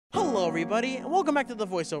Hello everybody, and welcome back to the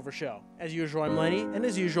voiceover show. As usual, I'm Lenny, and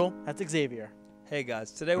as usual, that's Xavier. Hey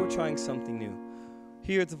guys, today we're trying something new.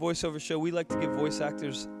 Here at the voiceover show, we like to give voice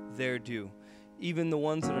actors their due, even the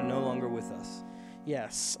ones that are no longer with us.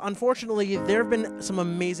 Yes, unfortunately, there have been some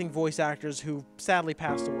amazing voice actors who sadly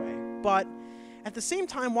passed away, but at the same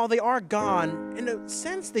time, while they are gone, in a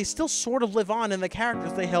sense, they still sort of live on in the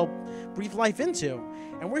characters they helped breathe life into,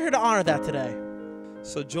 and we're here to honor that today.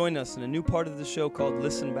 So join us in a new part of the show called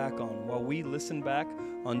Listen Back On, while we listen back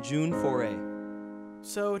on June Foray.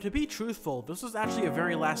 So, to be truthful, this was actually a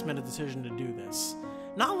very last-minute decision to do this.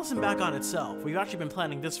 Not Listen Back On itself, we've actually been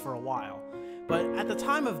planning this for a while. But at the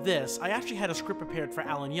time of this, I actually had a script prepared for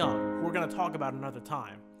Alan Young, who we're going to talk about another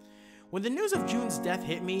time. When the news of June's death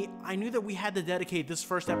hit me, I knew that we had to dedicate this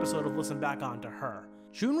first episode of Listen Back On to her.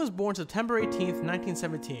 June was born September 18th,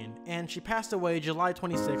 1917, and she passed away July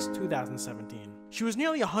 26, 2017. She was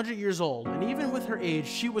nearly 100 years old, and even with her age,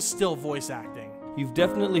 she was still voice acting. You've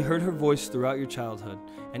definitely heard her voice throughout your childhood,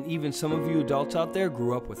 and even some of you adults out there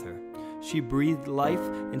grew up with her. She breathed life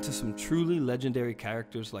into some truly legendary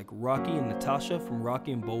characters like Rocky and Natasha from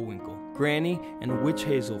Rockey and Bulwinkle, Granny and Witch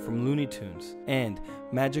Hazel from Looney Tunes, and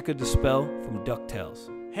Magica the Spell from Ducktales.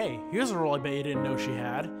 Hey, here's a role I bet you didn't know she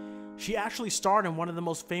had. She actually starred in one of the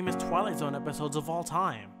most famous Twilightzone episodes of all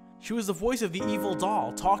time. She was the voice of the evil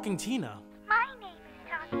doll, Talking Tina. My name is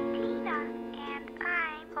Talking Tina, and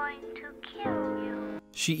I'm going to kill you.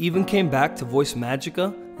 She even came back to voice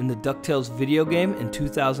Magica in the Ducktales video game in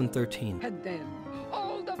 2013. And then,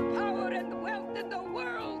 all the power and wealth in the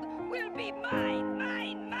world will be mine,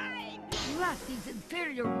 mine, mine! Blast these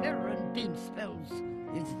inferior mirror and beam spells.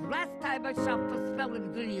 It's the last time I shop for spell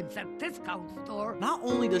ingredients at discount store. Not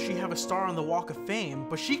only does she have a star on the Walk of Fame,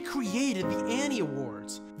 but she created the Annie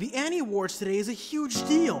Awards. The Annie Awards today is a huge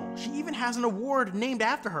deal. She even has an award named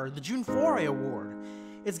after her, the June Foray Award.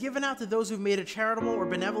 It's given out to those who've made a charitable or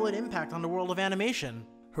benevolent impact on the world of animation.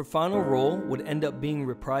 Her final role would end up being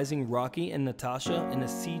reprising Rocky and Natasha in a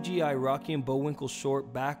CGI Rockey and Bulwinkle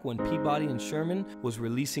short back when Peabody and Sherman was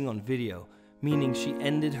releasing on video, meaning she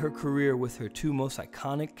ended her career with her two most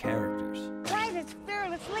iconic characters. Why this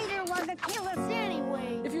fearless leader want to kill us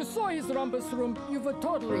anyway? If you saw his rumpus room, you would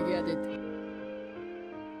totally get it.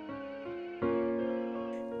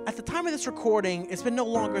 At the time of this recording, it's been no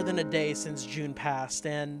longer than a day since June passed,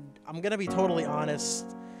 and I'm gonna be totally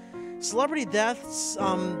honest. Celebrity deaths,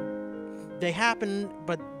 they happen,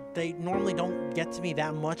 but they normally don't get to me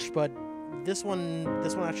that much, but this one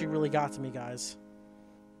actually really got to me, guys.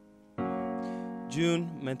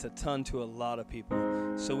 June meant a ton to a lot of people,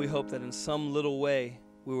 so we hope that in some little way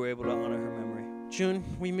we were able to honor her memory. June,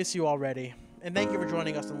 we miss you already, and thank you for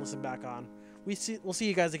joining us and Listen Back On. We'll see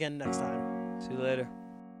you guys again next time. See you later.